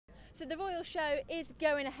So the Royal Show is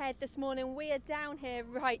going ahead this morning. We are down here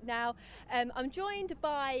right now. I'm joined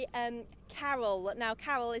by Carol. Now,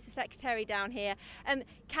 Carol is the secretary down here.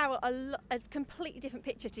 Carol, a completely different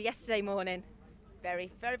picture to yesterday morning. Very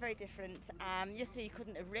different. Yesterday you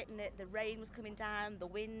couldn't have written it. The rain was coming down, the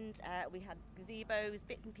wind. We had gazebos,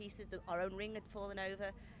 bits and pieces. Our own ring had fallen over.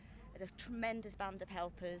 A tremendous band of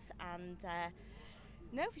helpers, and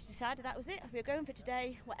no, we decided that was it. We were going for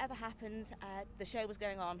today. Whatever happened, the show was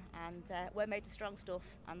going on, and we're made of strong stuff,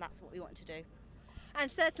 and that's what we wanted to do. And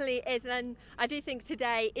certainly is, and I do think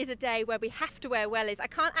today is a day where we have to wear wellies. I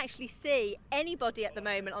can't actually see anybody at the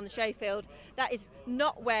moment on the show field that is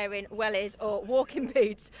not wearing wellies or walking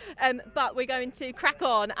boots, but we're going to crack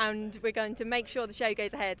on and we're going to make sure the show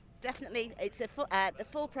goes ahead. Definitely, it's the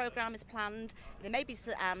full programme is planned. There may be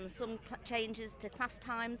some changes to class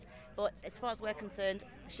times, but as far as we're concerned,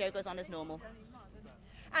 the show goes on as normal.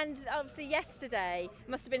 And obviously yesterday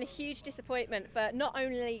must have been a huge disappointment for not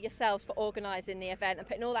only yourselves for organising the event and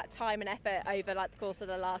putting all that time and effort over like the course of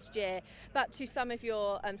the last year, but to some of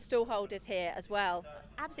your stall holders here as well.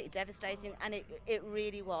 Absolutely devastating, and it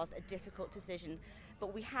really was a difficult decision,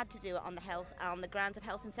 but we had to do it on the grounds of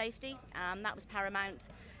health and safety. That was paramount.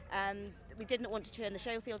 We didn't want to turn the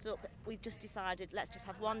show field up. We just decided let's just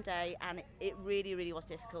have one day, and it really was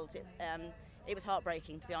difficult. It was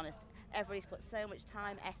heartbreaking, to be honest. Everybody's put so much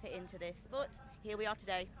time, effort into this, but here we are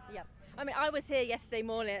today. Yeah, I mean, I was here yesterday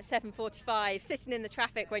morning at 7:45, sitting in the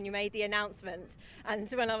traffic when you made the announcement, and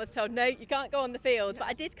when I was told no, you can't go on the field. But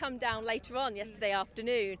I did come down later on yesterday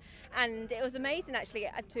afternoon, and it was amazing actually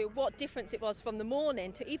to what difference it was from the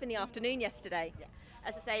morning to even the afternoon yesterday. Yeah.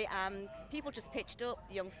 As I say, people just pitched up,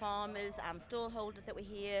 the young farmers, stall holders that were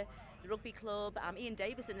here, the rugby club, Ian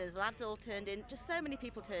Davis and his lads all turned in. Just so many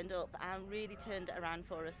people turned up and really turned it around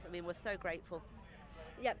for us. I mean, we're so grateful.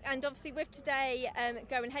 Yeah, and obviously with today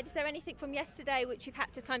going ahead, is there anything from yesterday which you've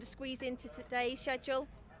had to kind of squeeze into today's schedule?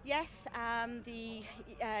 Yes, the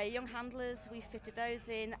young handlers, we've fitted those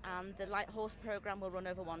in, and the light horse programme will run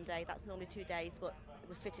over one day. That's normally 2 days, but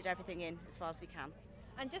we've fitted everything in as far as we can.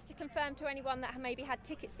 And just to confirm to anyone that maybe had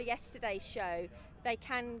tickets for yesterday's show, they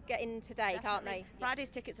can get in today, Definitely. Can't they? Friday's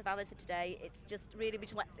tickets are valid for today. It's just really, we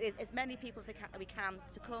just want as many people as we can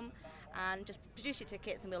to come, and just produce your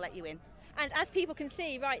tickets and we'll let you in. And as people can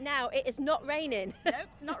see right now, it is not raining. No,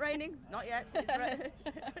 it's not raining, not yet.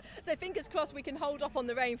 So fingers crossed we can hold off on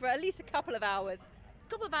the rain for at least a couple of hours. A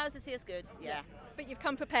couple of hours to see us good, yeah. But you've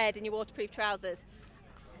come prepared in your waterproof trousers.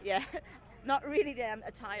 Yeah. Not really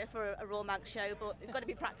attire for a Royal Manx show, but we've got to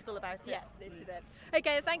be practical about it. Yeah, this is it.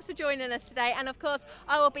 Okay, thanks for joining us today. And of course,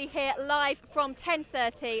 I will be here live from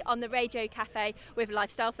 10:30 on the Radio Cafe with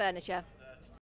Lifestyle Furniture.